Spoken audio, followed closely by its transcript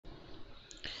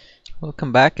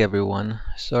Welcome back, everyone.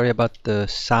 Sorry about the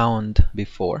sound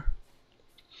before.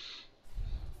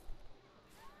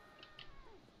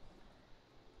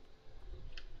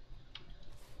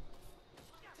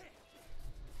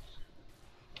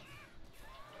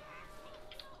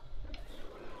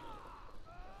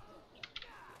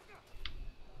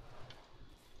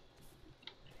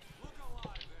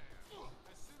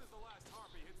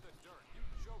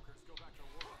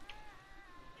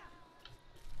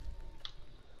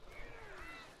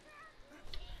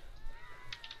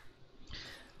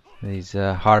 These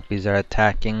harpies are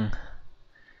attacking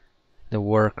the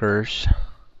workers.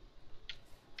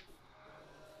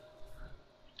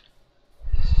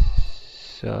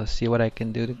 So I'll see what I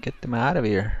can do to get them out of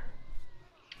here.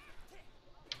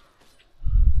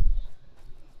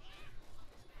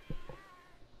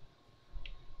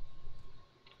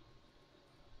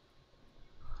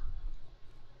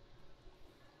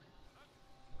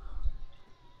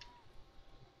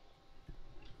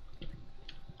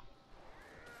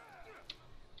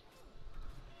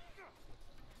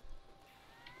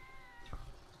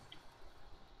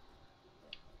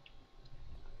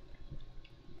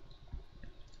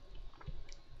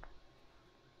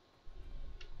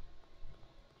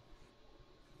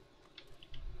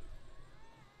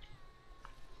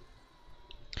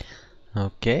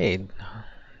 Okay,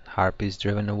 harpies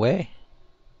driven away.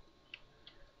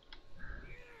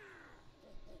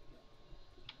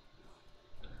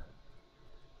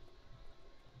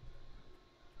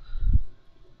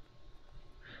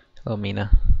 Hello, Mina.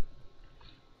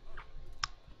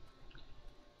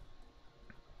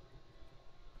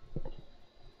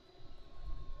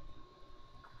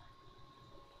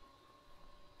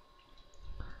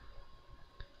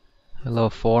 Hello,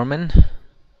 Foreman.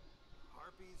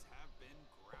 Harpies have been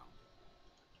grounded.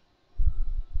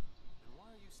 Then why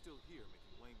are you still here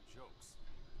making lame jokes?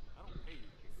 I don't pay you to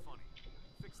be funny.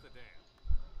 Fix the dam.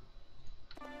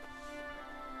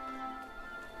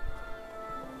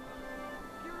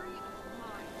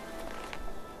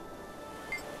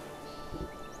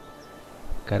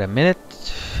 Got a minute?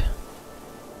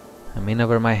 I'm in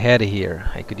over my head here.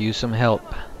 I could use some help.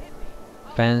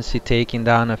 Fancy taking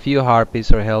down a few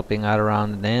harpies or helping out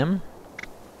around the dam?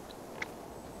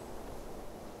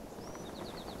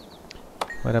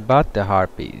 What about the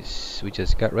harpies? We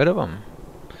just got rid of them.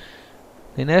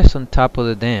 They nest on top of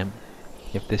the dam.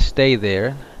 If they stay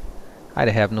there, I'd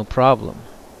have no problem.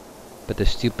 But the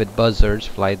stupid buzzards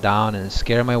fly down and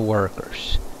scare my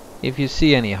workers. If you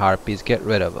see any harpies, get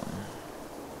rid of them.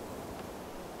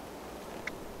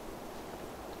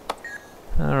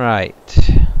 Alright.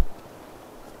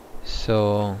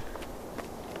 So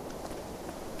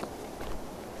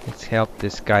let's help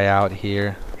this guy out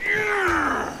here.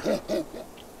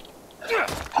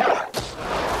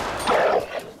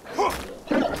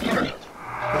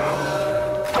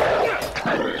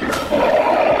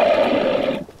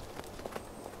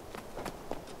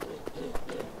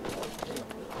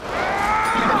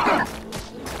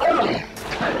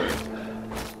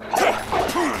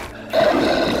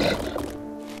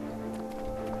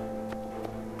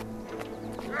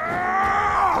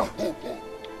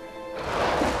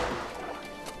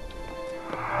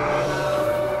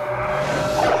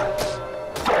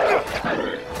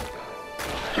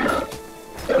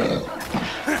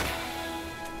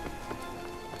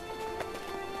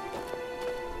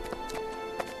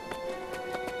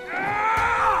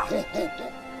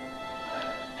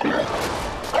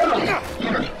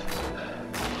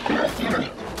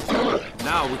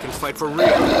 Now we can fight for real.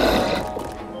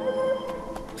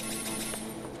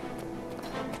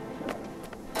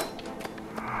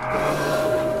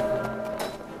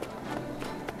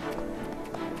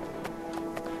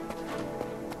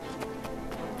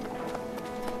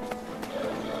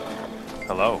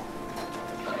 Hello.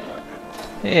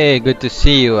 Hey, good to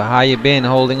see you. How you been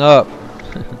holding up?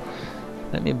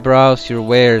 Let me browse your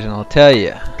wares and I'll tell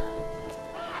you.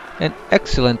 An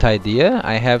excellent idea.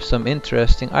 I have some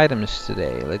interesting items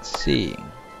today. Let's see.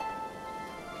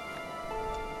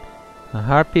 A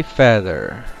harpy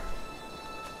feather.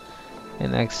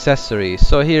 An accessory.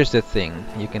 So here's the thing.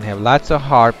 You can have lots of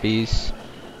harpies,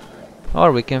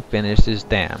 or we can finish this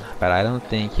dam. But I don't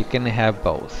think you can have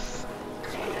both.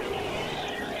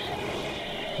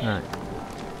 Alright.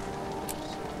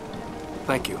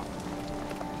 Thank you.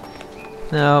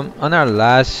 Now, on our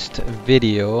last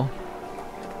video,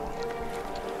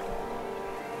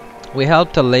 we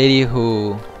helped a lady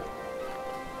who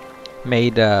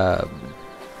made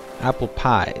apple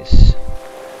pies,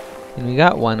 and we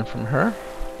got one from her,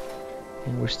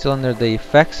 and we're still under the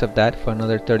effects of that for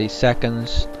another 30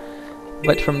 seconds.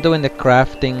 But from doing the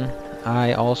crafting,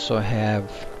 I also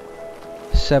have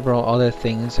several other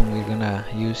things, and we're gonna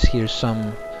use here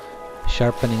some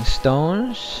sharpening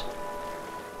stones,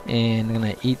 and I'm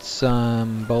gonna eat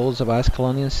some bowls of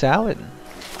Ascalonian salad.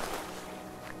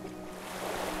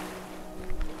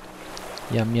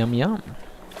 Yum yum yum.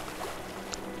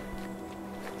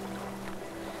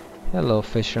 Hello,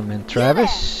 fisherman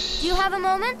Travis. Do you have a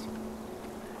moment?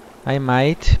 I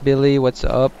might. Billy, what's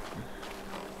up?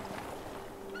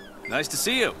 Nice to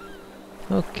see you.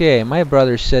 Okay, my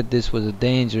brother said this was a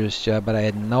dangerous job, but I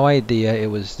had no idea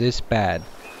it was this bad.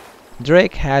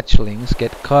 Drake hatchlings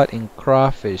get caught in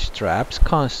crawfish traps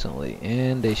constantly,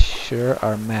 and they sure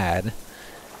are mad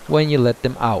when you let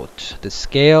them out. The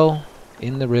scale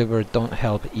in the river don't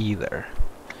help either.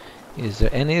 Is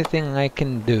there anything I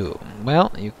can do?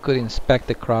 Well, you could inspect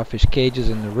the crawfish cages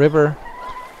in the river.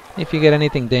 If you get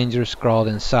anything dangerous crawled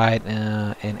inside,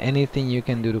 and anything you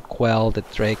can do to quell the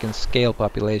drake and scale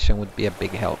population would be a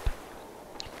big help.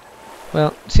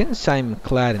 Well, since I'm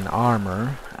clad in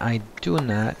armor, I do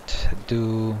not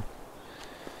do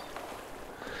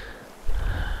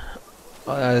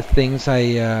things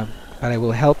that I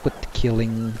will help with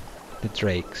killing the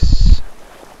drakes.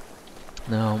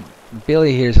 Now,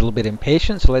 Billy here is a little bit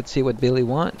impatient, so let's see what Billy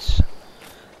wants.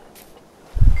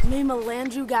 May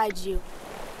Melandru guide you.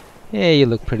 Hey, you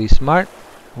look pretty smart.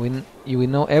 We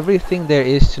know everything there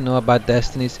is to know about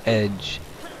Destiny's Edge.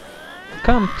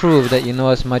 Come prove that you know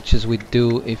as much as we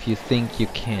do if you think you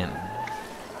can.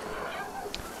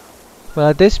 Well,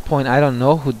 at this point, I don't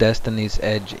know who Destiny's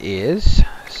Edge is.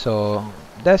 So,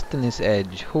 Destiny's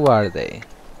Edge, who are they?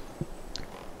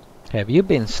 Have you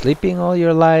been sleeping all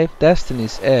your life?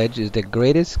 Destiny's Edge is the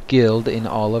greatest guild in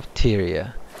all of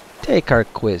Tyria. Take our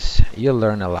quiz. You'll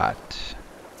learn a lot.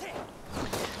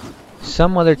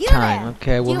 Some other time.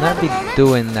 Okay, I will not be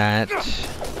doing that,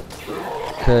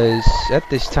 because at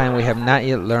this time we have not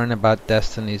yet learned about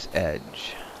Destiny's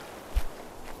Edge.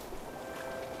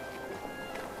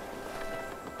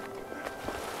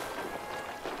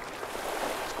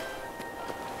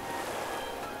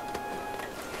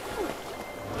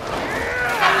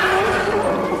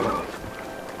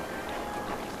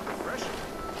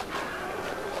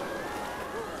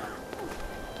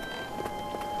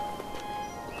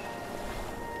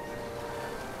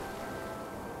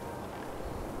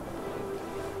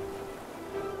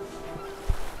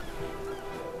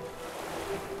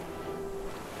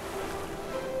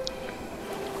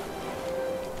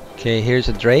 Okay, here's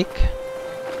a drake.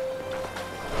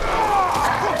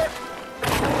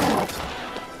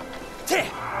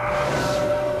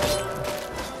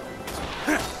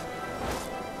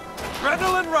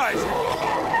 Adrenaline rising.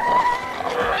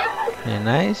 Yeah,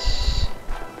 nice.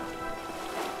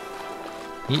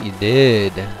 You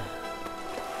did.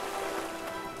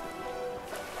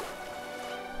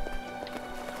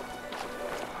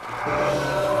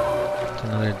 There's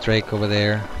another drake over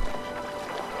there.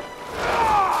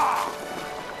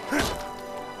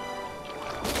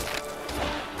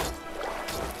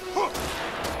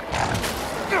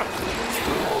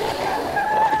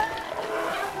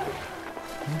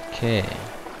 Okay.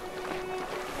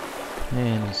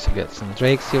 And let's get some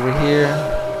drakes over here.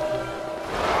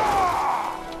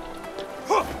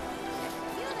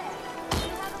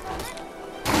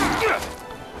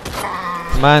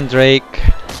 Come on, Drake.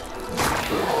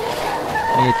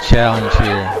 Need a challenge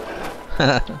here.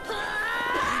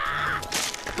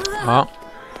 Oh.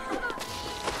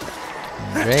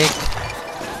 Drake.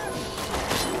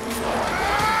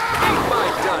 My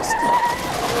dust.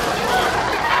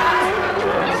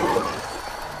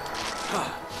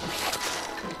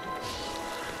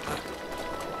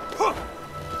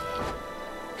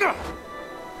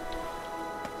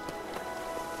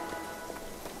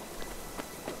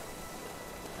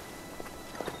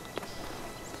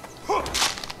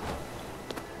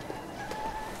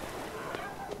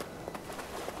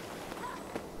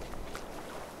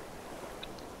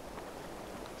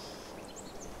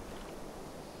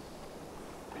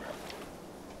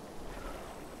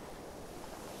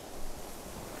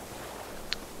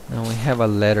 Now we have a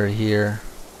letter here.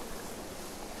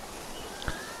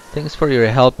 Thanks for your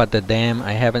help at the dam.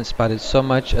 I haven't spotted so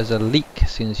much as a leak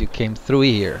since you came through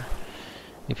here.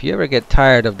 If you ever get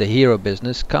tired of the hero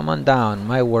business, come on down.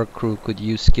 My work crew could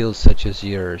use skills such as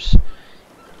yours.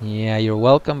 Yeah, you're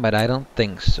welcome, but I don't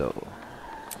think so.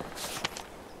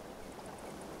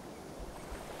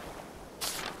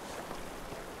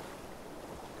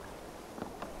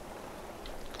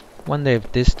 Wonder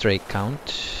if this drake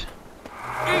counts.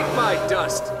 Eat my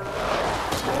dust.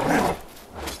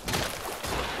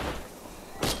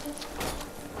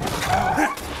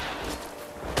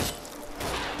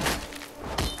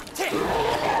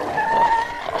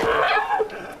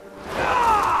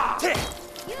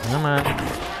 Come on.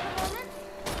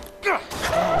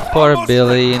 Poor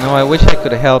Billy, you know, I wish I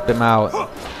could help him out.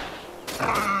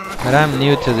 But I'm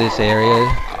new to this area.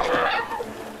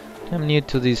 I'm new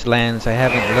to these lands. I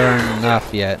haven't learned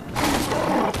enough yet.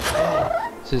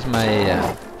 This is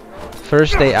my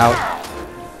first day out.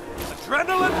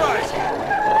 Adrenaline rising.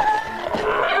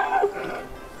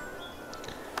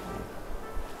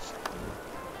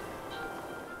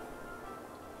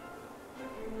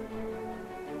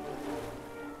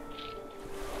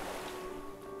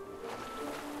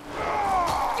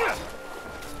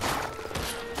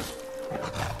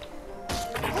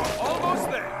 Almost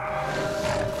there.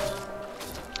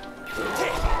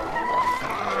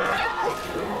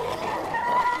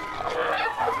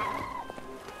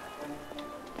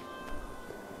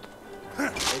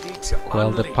 Ready to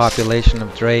Well, the unleash. population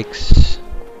of drakes.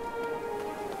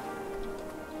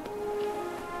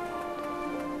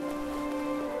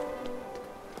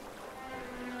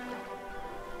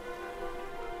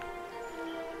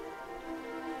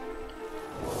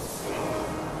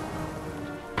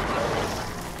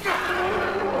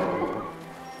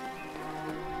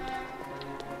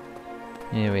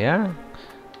 Here we are.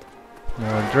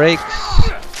 More drakes.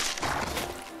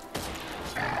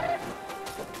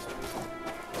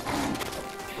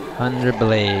 Hundred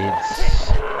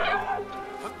blades.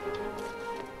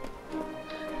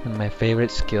 And my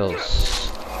favorite skills.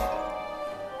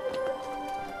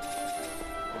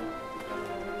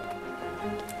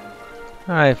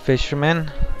 Alright,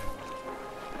 fisherman.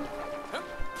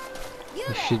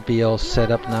 You should be all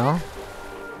set up now.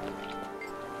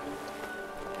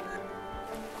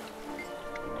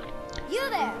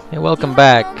 Hey, welcome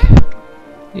back.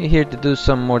 You're here to do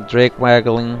some more drake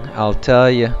waggling. I'll tell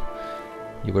you,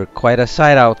 you were quite a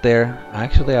sight out there.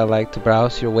 Actually, I like to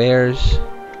browse your wares.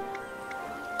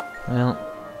 Well,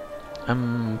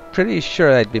 I'm pretty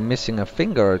sure I'd be missing a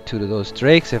finger or two to those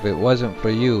drakes if it wasn't for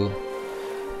you.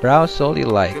 Browse all you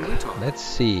like. Let's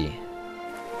see.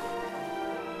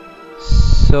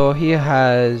 So he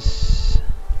has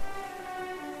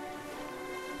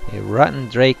a rotten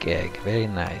drake egg. Very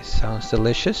nice. Sounds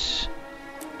delicious.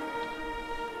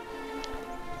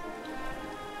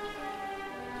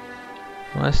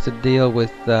 What's the deal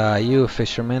with you,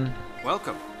 fisherman?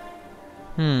 Welcome.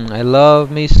 I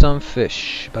love me some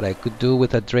fish, but I could do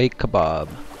with a drake kebab.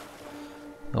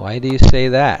 Why do you say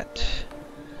that?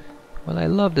 Well, I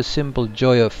love the simple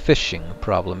joy of fishing.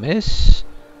 Problem is,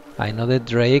 I know the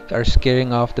drake are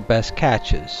scaring off the best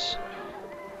catches.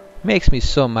 Makes me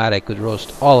so mad I could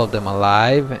roast all of them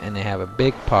alive and have a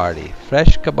big party.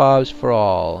 Fresh kebabs for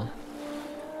all.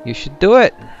 You should do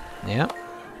it. Yeah.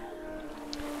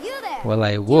 Well,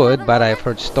 I would, but I've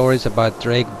heard stories about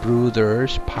drake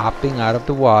brooders popping out of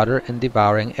the water and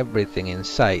devouring everything in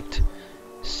sight.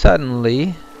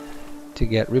 Suddenly, to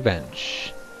get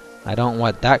revenge. I don't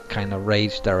want that kind of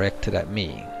rage directed at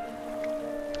me.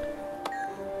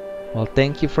 Well,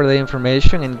 thank you for the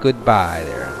information and goodbye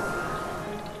there.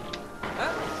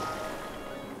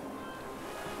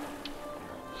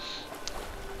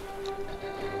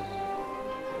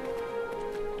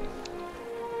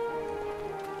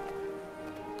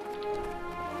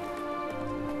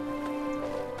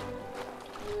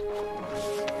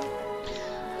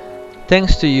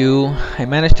 Thanks to you, I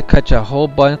managed to catch a whole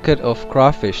bucket of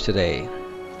crawfish today.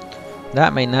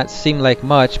 That may not seem like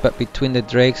much, but between the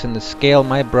drakes and the scale,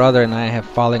 my brother and I have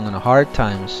fallen on hard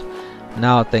times.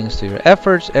 Now, thanks to your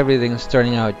efforts, everything's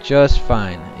turning out just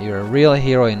fine. You're a real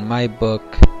hero in my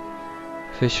book.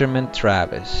 Fisherman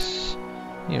Travis.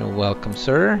 You're welcome,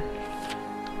 sir.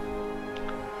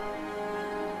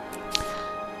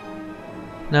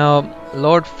 Now,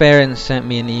 Lord Farron sent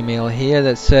me an email here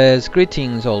that says,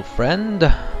 "Greetings, old friend.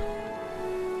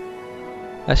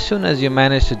 As soon as you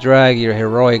manage to drag your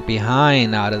heroic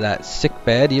behind out of that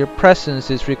sickbed, your presence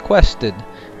is requested,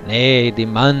 nay,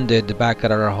 demanded back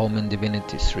at our home in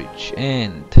Divinity's Reach.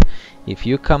 And if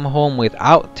you come home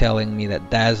without telling me that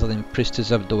dazzling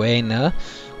priestess of Duena,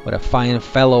 what a fine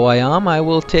fellow I am, I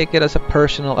will take it as a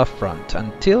personal affront.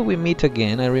 Until we meet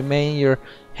again, I remain your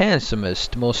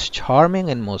handsomest, most charming,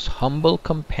 and most humble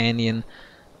companion,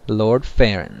 Lord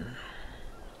Farron."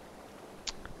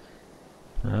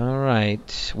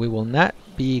 Alright, we will not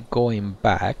be going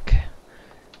back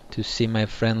to see my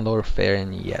friend Lord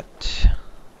Farron yet.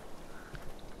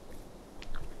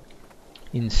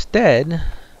 Instead,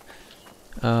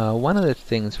 one of the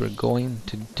things we're going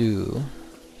to do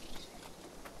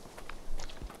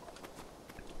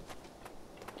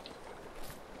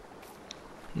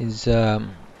is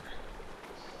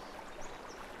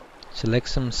select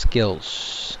some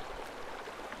skills.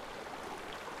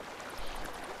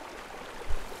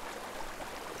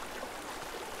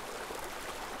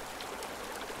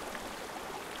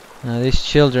 These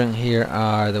children here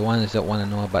are the ones that want to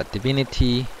know about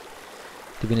divinity,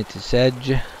 divinity's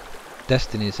edge,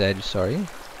 destiny's edge, sorry.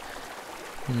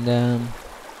 And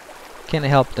can't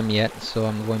help them yet, so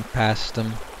I'm going past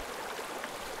them.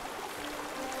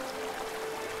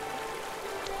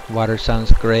 Water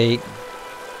sounds great.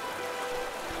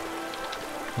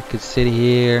 I could sit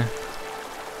here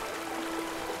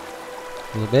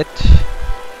a little bit,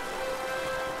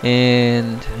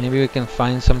 and maybe we can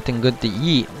find something good to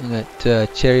eat. We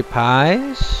got cherry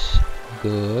pies,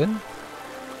 good.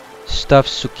 Stuffed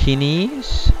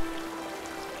zucchinis.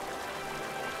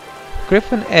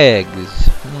 Griffin eggs.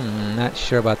 Not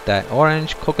sure about that.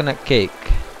 Orange coconut cake.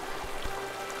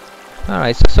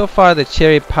 Alright, so far the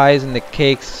cherry pies and the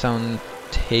cakes sound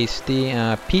tasty.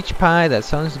 Peach pie, that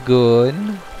sounds good.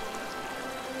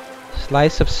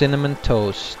 Slice of cinnamon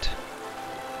toast.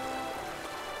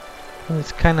 Well,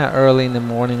 it's kind of early in the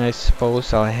morning, I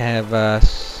suppose. I'll have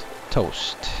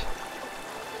toast.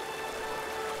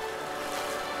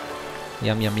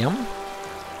 Yum, yum, yum.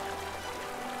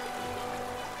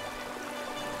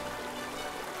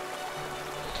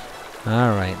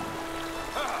 Alright.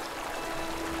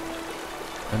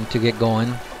 Time to get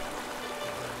going.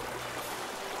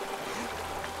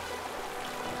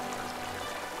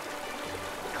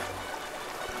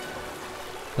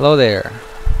 Hello there.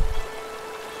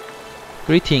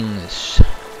 Greetings.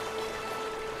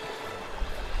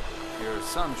 Your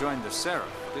son joined the Seraph,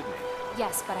 didn't he?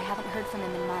 Yes, but I haven't heard from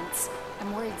him in months.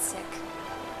 I'm worried sick.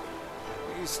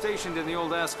 He's stationed in the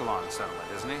old Ascalon settlement,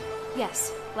 isn't he?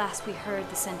 Yes, last we heard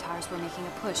the centaurs were making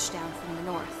a push down from the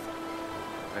north.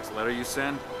 Next letter you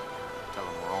send? Tell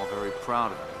him we're all very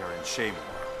proud of him here in Shaman.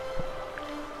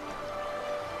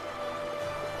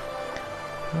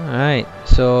 Alright,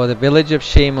 so the village of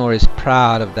Shamor is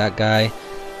proud of that guy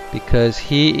because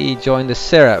he joined the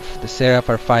Seraph. The Seraph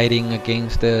are fighting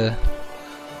against the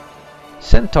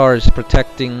centaurs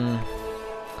protecting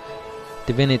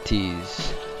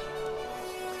divinities.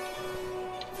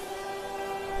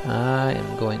 I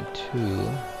am going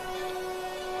to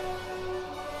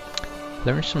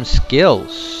learn some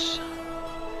skills.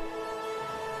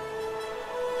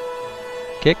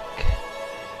 Kick.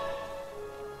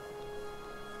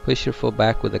 Push your foe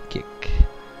back with a kick.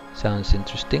 Sounds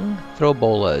interesting. Throw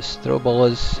bolas. Throw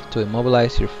bolas to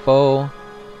immobilize your foe.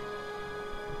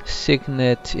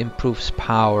 Signet improves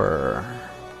power.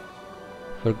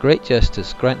 For great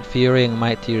justice, grant fury and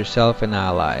might to yourself and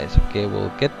allies. Okay,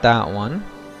 we'll get that one.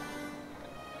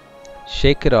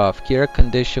 Shake it off. Cure a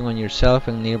condition on yourself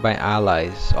and nearby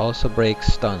allies. Also break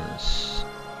stuns.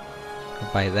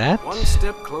 By that? One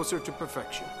step closer to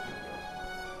perfection.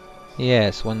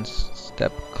 Yes, one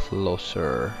step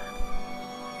closer.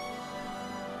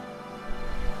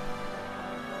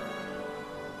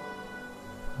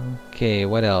 Okay,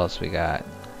 what else we got?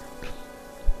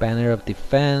 Banner of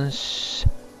defense.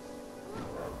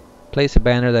 Place a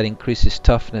banner that increases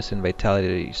toughness and vitality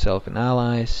to yourself and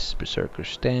allies. Berserker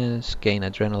stance. Gain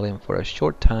adrenaline for a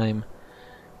short time.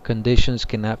 Conditions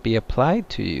cannot be applied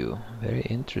to you. Very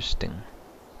interesting.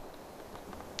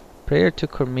 Prayer to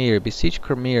Cormier. Beseech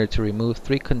Cormier to remove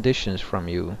 3 conditions from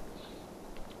you.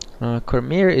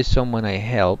 Cormier is someone I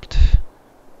helped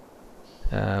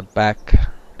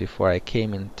back before I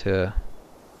came into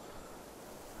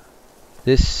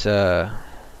this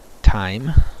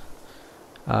time.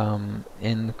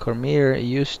 And Cormier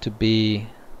used to be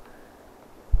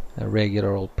a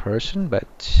regular old person,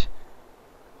 but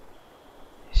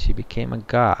she became a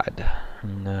god.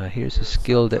 And here's a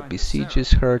skill that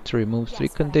besieges her to remove 3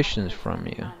 conditions from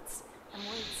you.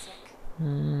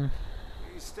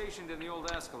 He's stationed in the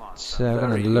old Ascalon. So I'm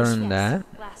gonna learn that.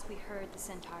 Last we heard the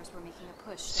centaurs were making a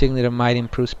push. Signet of Might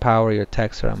improves power. Your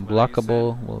attacks are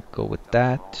unblockable. We'll go with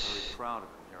that. Very proud of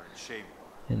him here in Shaman.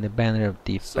 And the banner of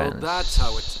defense. So that's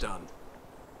how it's done.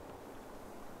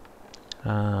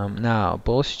 Now,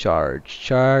 boss charge.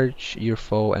 Charge your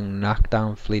foe and knock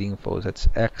down fleeting foes. That's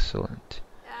excellent.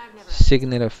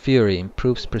 Signet of Fury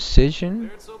improves precision.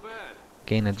 Fared so bad.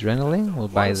 Gain adrenaline. We'll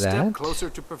buy One step that. closer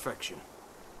to perfection.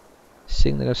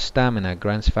 Signet of Stamina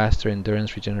grants faster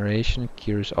endurance regeneration.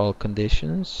 Cures all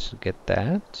conditions. Get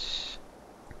that.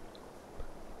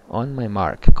 On my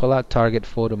mark. Call out target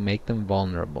foe to make them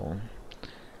vulnerable.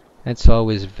 That's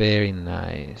always very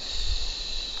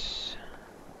nice.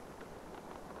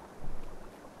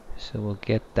 So we'll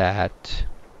get that.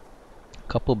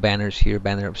 Couple banners here.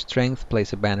 Banner of Strength.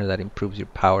 Place a banner that improves your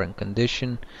power and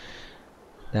condition.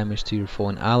 Damage to your foe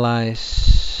and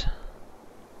allies.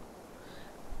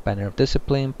 Banner of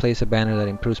Discipline. Place a banner that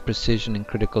improves precision and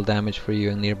critical damage for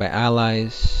you and nearby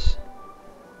allies.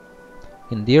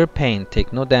 Endure pain.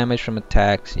 Take no damage from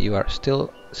attacks. You are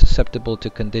still susceptible to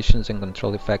conditions and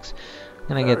control effects. I'm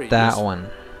gonna Very get that useful. one.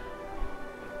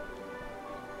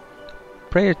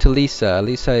 Prayer to Lisa.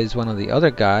 Lisa is one of the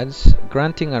other gods,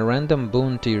 granting a random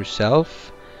boon to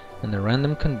yourself and a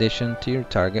random condition to your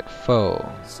target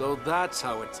foe. So that's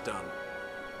how it's done.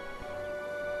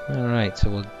 Alright, so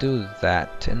we'll do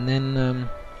that. And then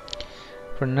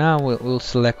for now we'll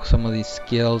select some of these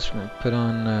skills. We'll put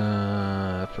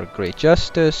on for Great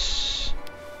Justice.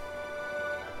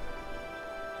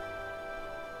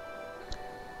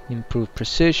 Improve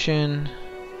precision.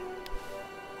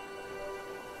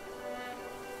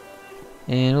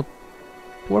 And we'll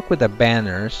work with the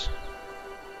banners.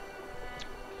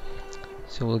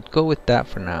 So we'll go with that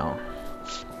for now.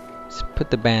 Let's put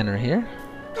the banner here.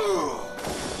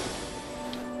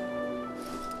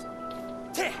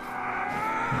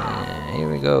 And here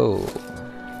we go.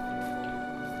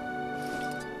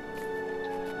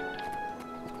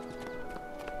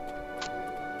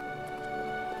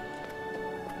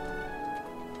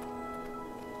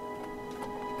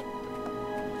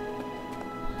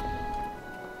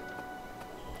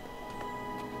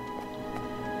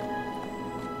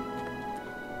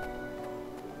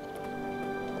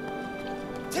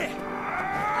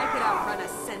 I could outrun a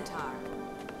centaur.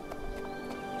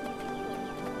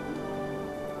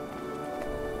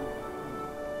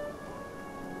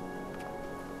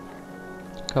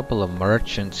 Couple of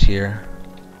merchants here.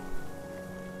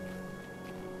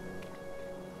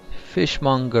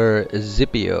 Fishmonger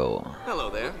Zippio. Hello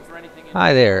there.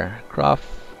 Hi there, Not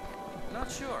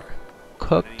sure.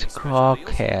 cooked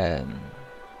croquette.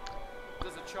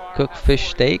 Does a char Cooked have fish 4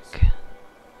 steak. ears?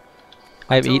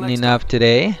 I've Until eaten next enough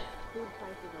today.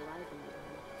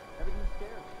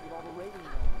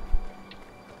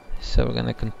 So we're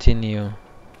gonna continue.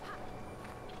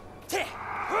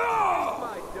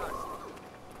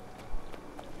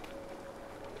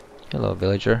 Hello,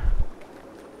 villager.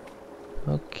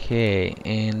 Okay,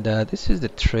 and this is the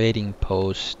trading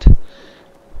post.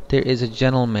 There is a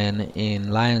gentleman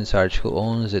in Lion's Arch who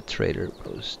owns the trader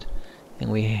post. And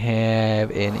we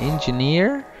have an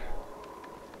engineer.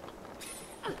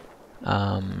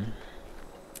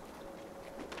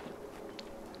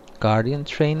 Guardian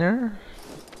trainer.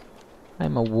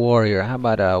 I'm a warrior. How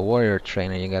about a warrior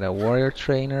trainer? You got a warrior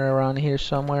trainer around here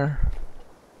somewhere?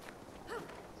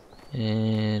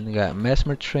 And we got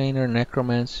mesmer trainer,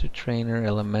 necromancer trainer,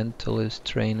 elementalist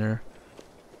trainer,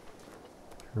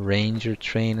 ranger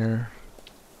trainer.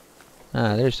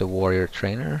 Ah, there's the warrior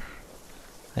trainer.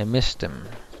 I missed him.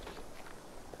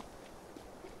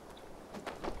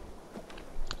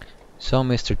 So,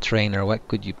 Mr. Trainer, what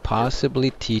could you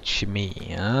possibly teach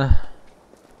me, huh?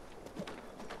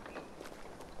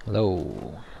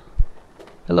 Hello.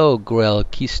 Hello, Grell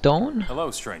Keystone. Hello,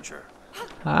 stranger.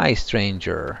 Hi,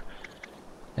 stranger.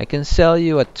 I can sell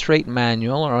you a trait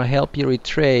manual or help you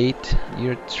retrain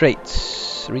your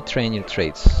traits.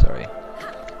 Sorry.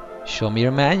 Show me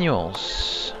your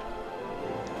manuals.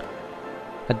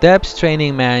 Adept's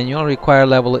training manual require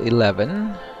level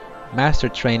 11. Master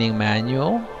training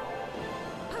manual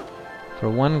for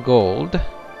 1 gold.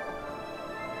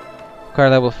 Require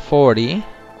level 40.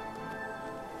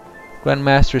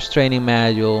 Grandmaster's training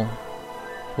manual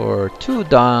for 2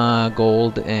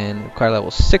 gold and require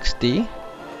level 60.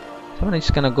 So I'm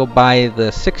just gonna go buy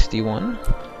the 60 one.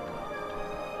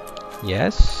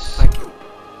 Yes. Thank you.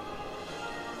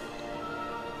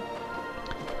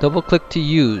 Double click to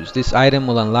use. This item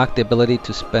will unlock the ability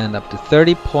to spend up to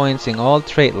 30 points in all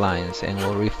trait lines and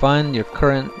will refund your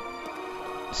current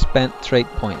spent trait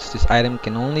points. This item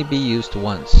can only be used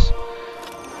once.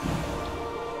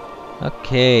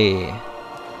 Okay.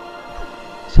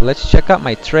 So let's check out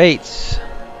my traits.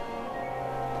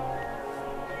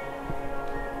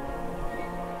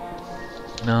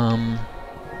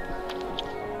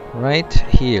 Right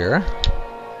here.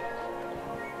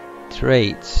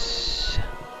 Traits.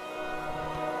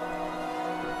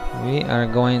 We are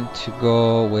going to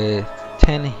go with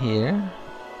 10 here.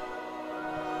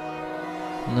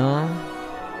 No.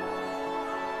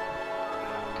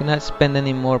 Cannot spend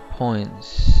any more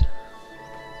points.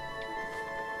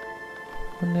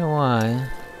 Wonder why.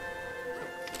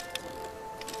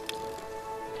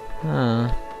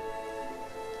 Huh.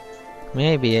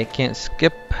 Maybe I can't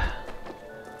skip.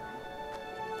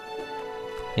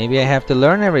 Maybe I have to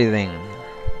learn everything.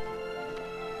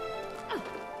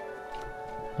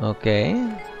 Okay.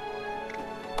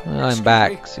 Well, I'm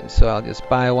back, so I'll just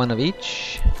buy 1 of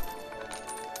each.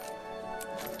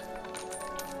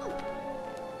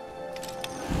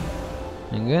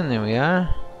 And good, there we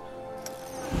are.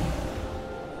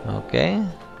 Okay.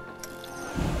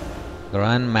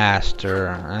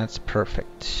 Grandmaster. That's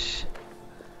perfect.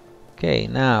 Okay,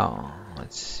 now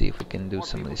let's see if we can do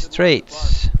some of these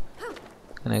traits.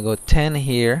 Gonna go 10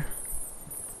 here.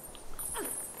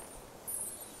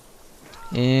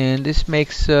 And this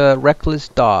makes reckless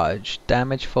dodge.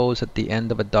 Damage foes at the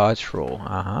end of a dodge roll.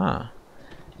 Aha.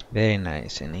 Very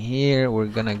nice. And here we're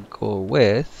gonna go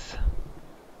with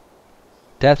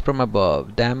death from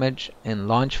above. Damage and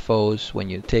launch foes when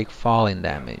you take falling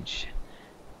damage.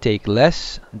 Take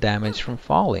less damage from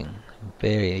falling.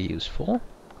 Very useful.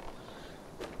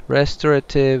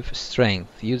 Restorative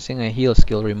strength. Using a heal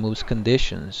skill removes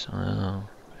conditions.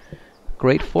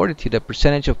 Great fortitude. A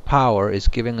percentage of power is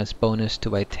giving us bonus to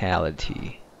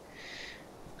vitality.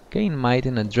 Gain might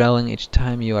and adrenaline each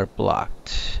time you are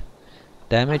blocked.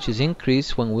 Damage is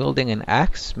increased when wielding an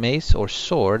axe, mace, or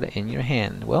sword in your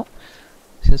hand. Well,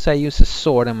 since I use a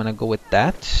sword, I'm gonna go with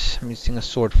that. I'm using a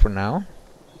sword for now.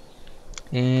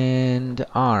 And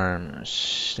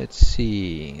arms. Let's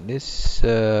see. This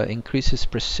increases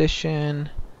precision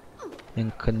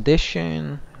and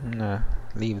condition. I'm gonna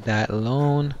leave that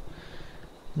alone.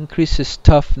 Increases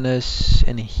toughness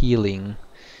and healing.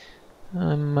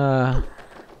 I'm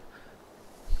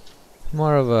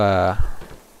more of a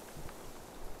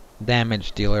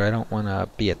damage dealer. I don't want to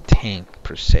be a tank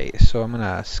per se, so I'm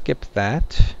gonna skip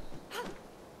that.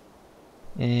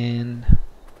 And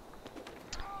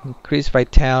increase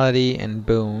vitality and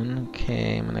boon.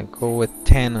 Okay, I'm gonna go with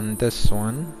 10 on this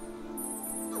one.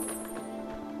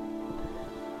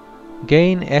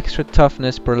 Gain extra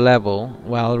toughness per level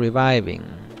while reviving.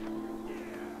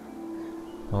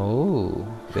 Oh,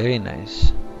 very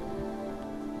nice.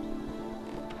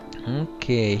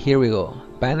 Okay, here we go.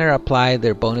 Banner apply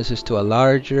their bonuses to a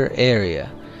larger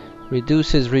area.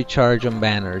 Reduces recharge on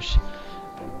banners.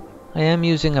 I am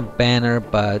using a banner,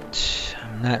 but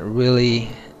I'm not really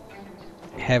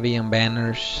heavy on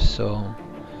banners, so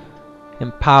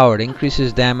empowered.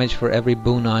 Increases damage for every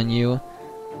boon on you.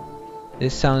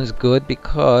 This sounds good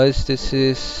because this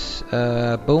is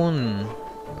a boon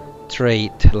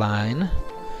trait line.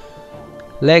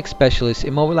 Leg specialist.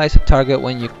 Immobilize a target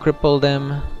when you cripple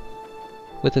them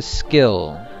with a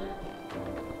skill.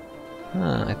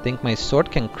 I think my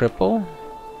sword can cripple.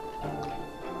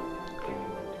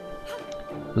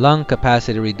 Lung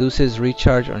capacity reduces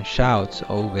recharge on shouts.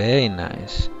 Oh, very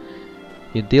nice.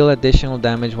 You deal additional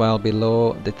damage while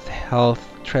below the health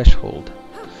threshold.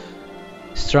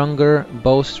 Stronger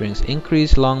bowstrings.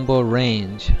 Increase longbow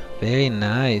range. Very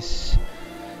nice.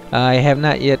 I have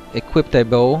not yet equipped a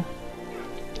bow.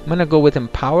 I'm gonna go with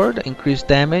empowered. Increase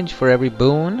damage for every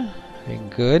boon. Very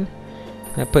good.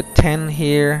 I put 10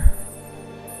 here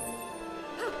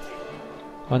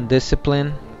on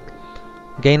discipline.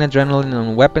 Gain adrenaline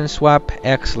on weapon swap.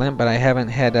 Excellent, but I haven't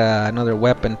had another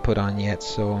weapon put on yet,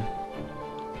 so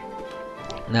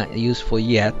not useful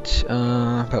yet,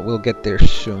 but we'll get there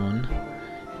soon.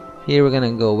 Here we're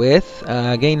gonna go with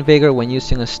gain vigor when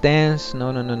using a stance.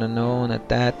 No, not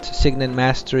that. Signet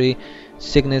mastery.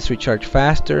 Signets recharge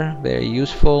faster. Very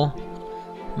useful.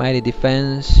 Mighty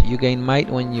defense. You gain might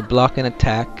when you block an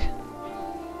attack.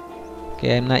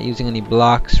 Okay, I'm not using any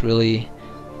blocks really.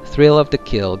 Thrill of the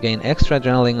kill. Gain extra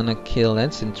adrenaline on a kill.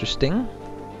 That's interesting.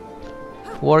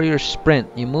 Warrior sprint.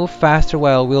 You move faster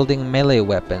while wielding melee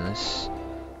weapons.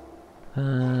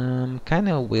 Kind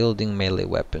of wielding melee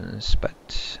weapons,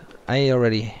 but I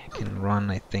already can run,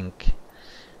 I think.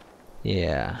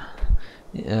 Yeah.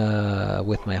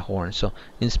 With my horn. So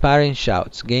inspiring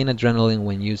shouts. Gain adrenaline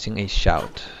when using a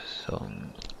shout. So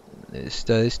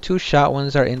these two shout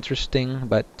ones are interesting,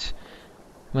 but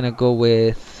I'm gonna go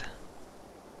with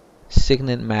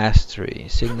Signet mastery.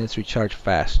 Signets recharge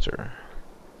faster.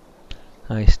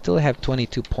 I still have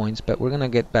 22 points, but we're gonna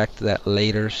get back to that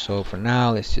later. So for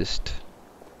now, let's just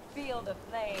Feel the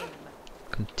flame.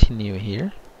 continue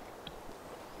here.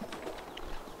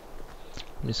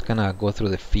 I'm just gonna go through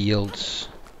the fields.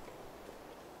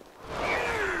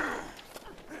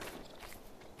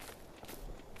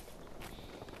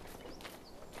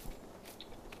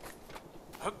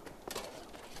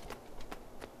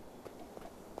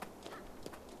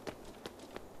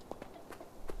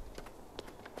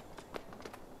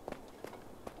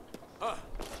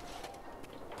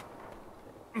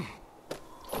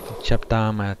 Chop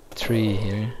down my tree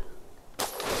here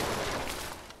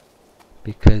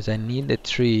because I need the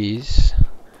trees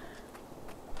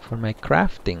for my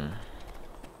crafting,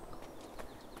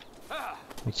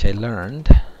 which I learned.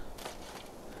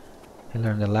 I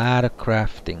learned a lot of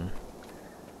crafting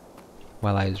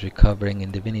while I was recovering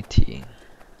in Divinity.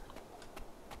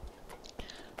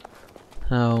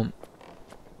 Now,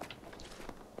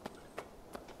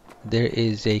 there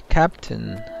is a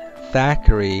Captain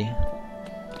Thackeray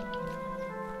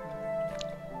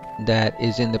that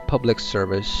is in the public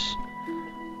service,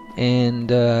 and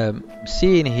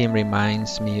seeing him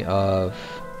reminds me of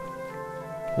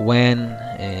Wen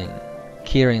and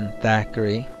Kieran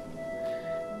Thackeray.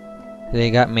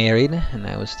 They got married, and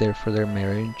I was there for their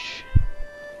marriage.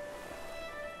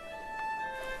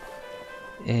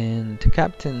 And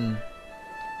Captain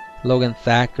Logan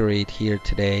Thackeray here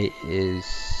today is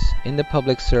in the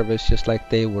public service just like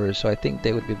they were, so I think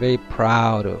they would be very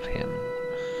proud of him.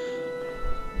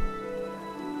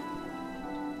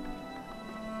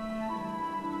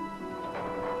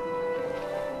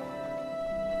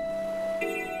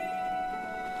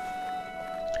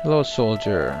 Hello,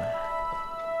 soldier.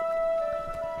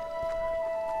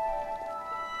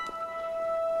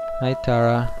 Hi,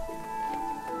 Tara.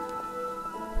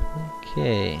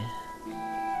 Okay.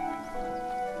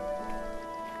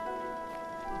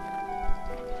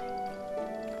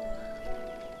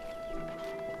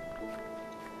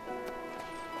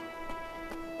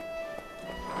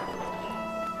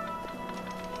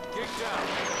 Get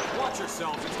down. Watch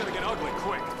yourselves. It's gonna get ugly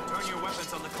quick. Turn your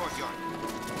weapons on the courtyard.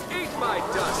 Eat my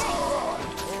dust.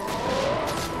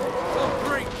 Oh,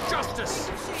 great justice.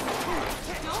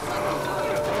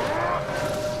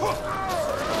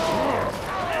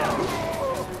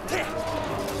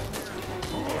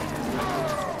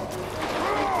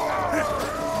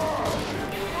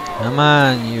 Come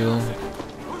on, you.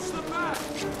 Push them back.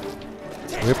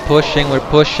 We're pushing, we're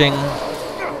pushing. We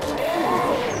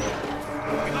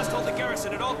must hold the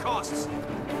garrison at all costs.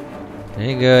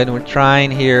 Very good, we're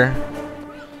trying here.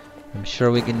 I'm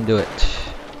sure we can do it.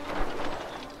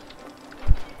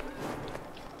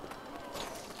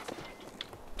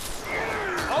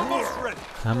 Almost ready.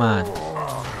 Come on.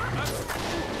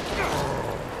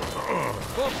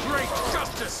 For great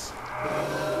justice.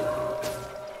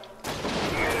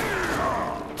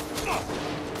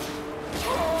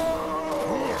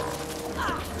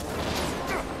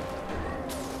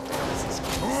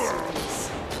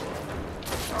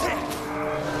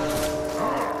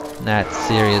 Not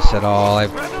serious at all.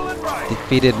 I've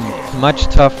defeated much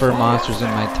tougher monsters in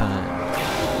my time.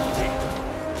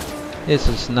 This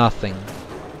is nothing.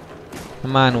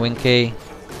 Come on, Winkey.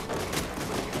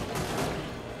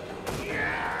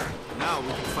 Now we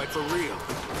can fight for real.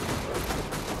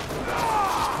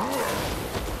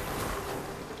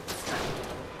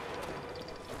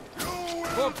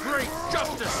 For great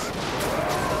justice.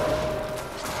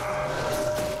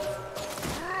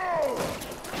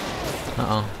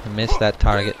 Uh-oh, I missed that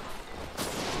target.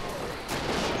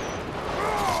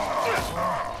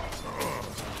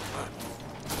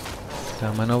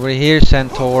 Come on over here,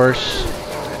 centaurs.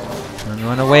 Don't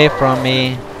run away from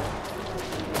me.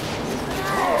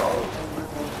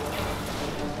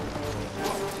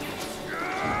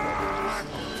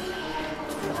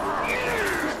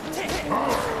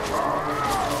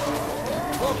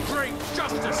 For great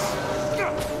justice.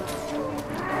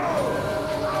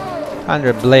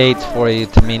 100 blades for you,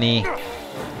 Tamini.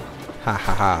 Ha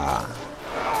ha ha.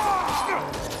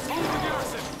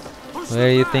 Where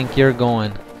do you think you're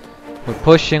going? We're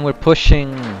pushing, we're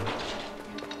pushing.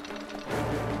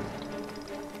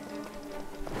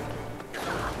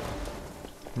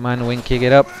 Come on, Winky,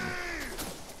 get up.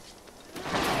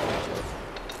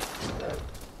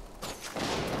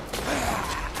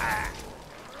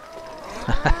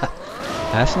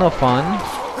 That's no fun.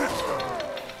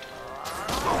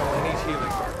 I need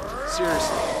healing.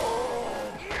 Seriously.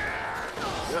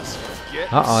 Just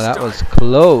get Uh-oh, that started. was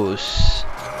close.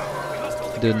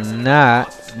 Do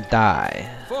not die.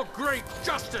 For great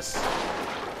justice.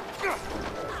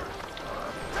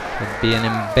 It'd be an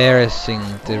embarrassing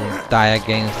to die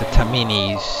against the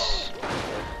Taminis.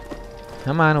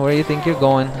 Come on, where do you think you're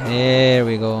going? There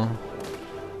we go.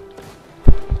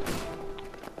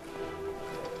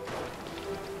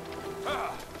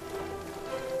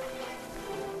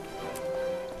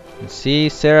 See,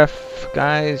 Seraph,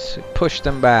 guys, push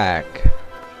them back.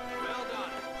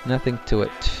 Nothing to it.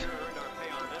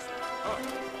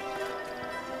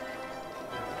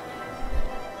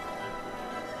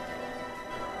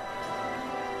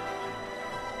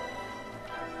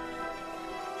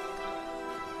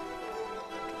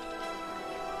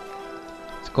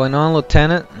 What's going on,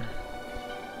 Lieutenant?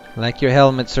 Like your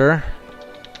helmet, sir.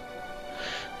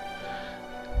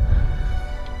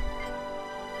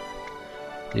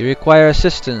 Do you require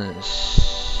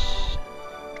assistance?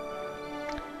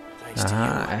 Thanks to you.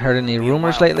 I heard any It'll be a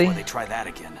rumors while lately? before they try that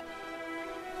again.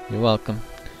 You're welcome.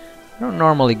 I don't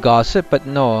normally gossip, but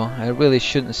no, I really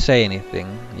shouldn't say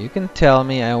anything. You can tell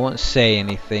me, I won't say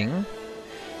anything.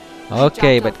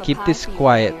 Okay, dropped but off a keep pie this for you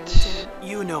quiet. earlier, Lieutenant.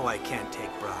 You know I can't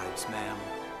take bribes, ma'am.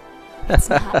 It's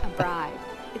not a bribe.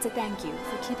 It's a thank you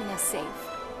for keeping us safe.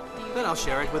 Then I'll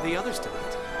share it with the others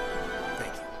tonight.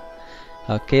 Thank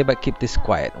you. Okay, but keep this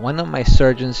quiet. One of my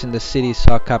surgeons in the city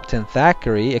saw Captain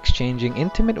Thackeray exchanging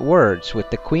intimate words with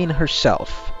the Queen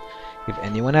herself. If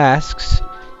anyone asks,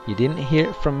 you didn't hear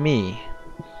it from me.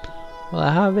 Well,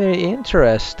 how very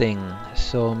interesting.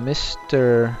 So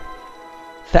Mr.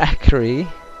 Thackeray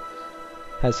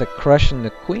has a crush on the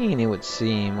Queen, it would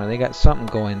seem, or they got something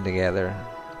going together.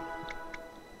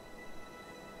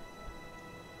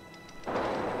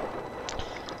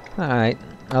 Alright,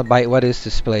 I'll bite. What is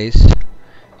this place?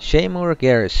 Shaymur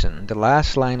Garrison, the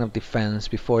last line of defense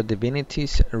before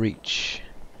Divinity's Reach.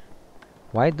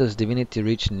 Why does Divinity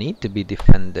Reach need to be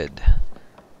defended?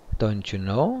 Don't you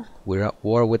know? We're at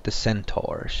war with the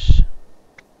centaurs.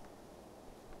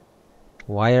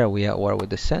 Why are we at war with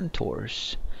the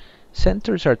centaurs?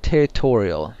 Centaurs are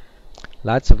territorial.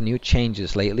 Lots of new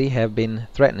changes lately have been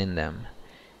threatening them.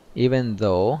 Even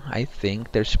though I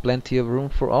think there's plenty of room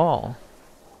for all.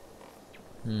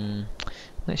 Not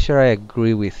sure I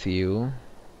agree with you.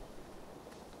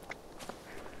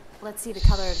 Let's see the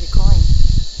color of your coin.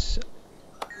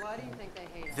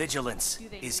 Vigilance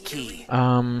is key.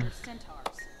 I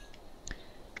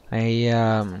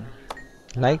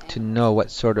like to know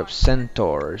what sort of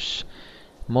centaurs.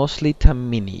 Mostly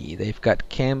Tamini. They've got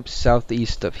camps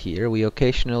southeast of here. We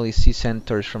occasionally see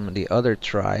centaurs from the other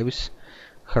tribes,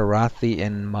 Harathi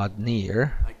and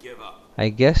Modnir. I give up. I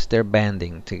guess they're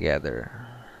banding together.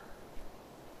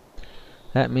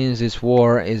 That means this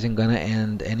war isn't gonna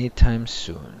end anytime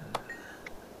soon.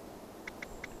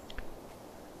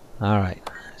 Alright.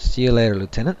 See you later,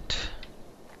 Lieutenant.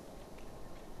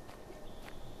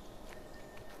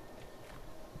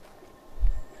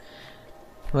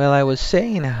 Well, I was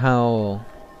saying how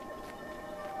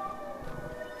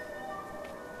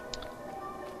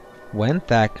when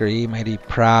Thackeray might be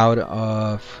proud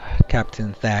of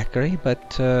Captain Thackeray,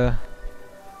 but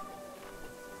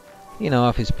you know,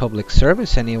 of his public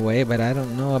service anyway, but I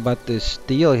don't know about this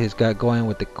deal he's got going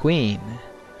with the Queen.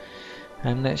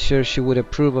 I'm not sure she would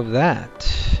approve of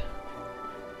that.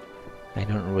 I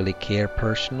don't really care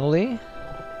personally.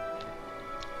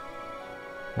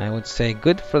 I would say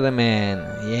good for the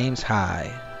man. He aims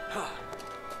high.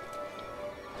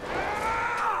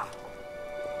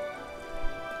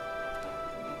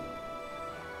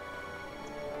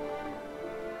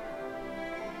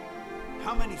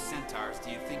 How many centaurs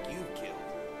do you think you've killed?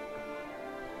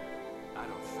 I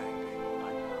don't think.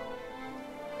 I know.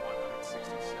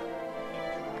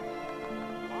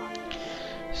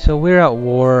 167. So we're at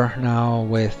war now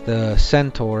with the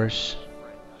centaurs.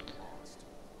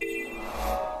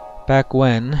 Back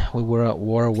when we were at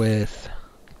war with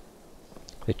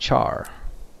the Char.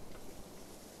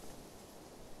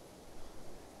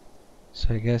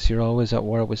 So I guess you're always at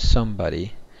war with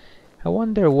somebody. I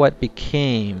wonder what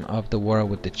became of the war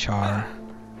with the Char.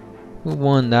 Who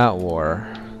won that war?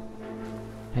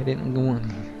 I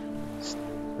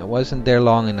wasn't there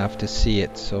long enough to see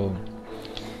it, so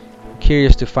I'm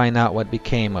curious to find out what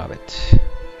became of it.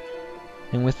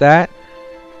 And with that,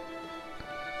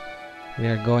 we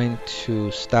are going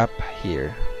to stop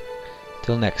here.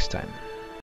 Till next time.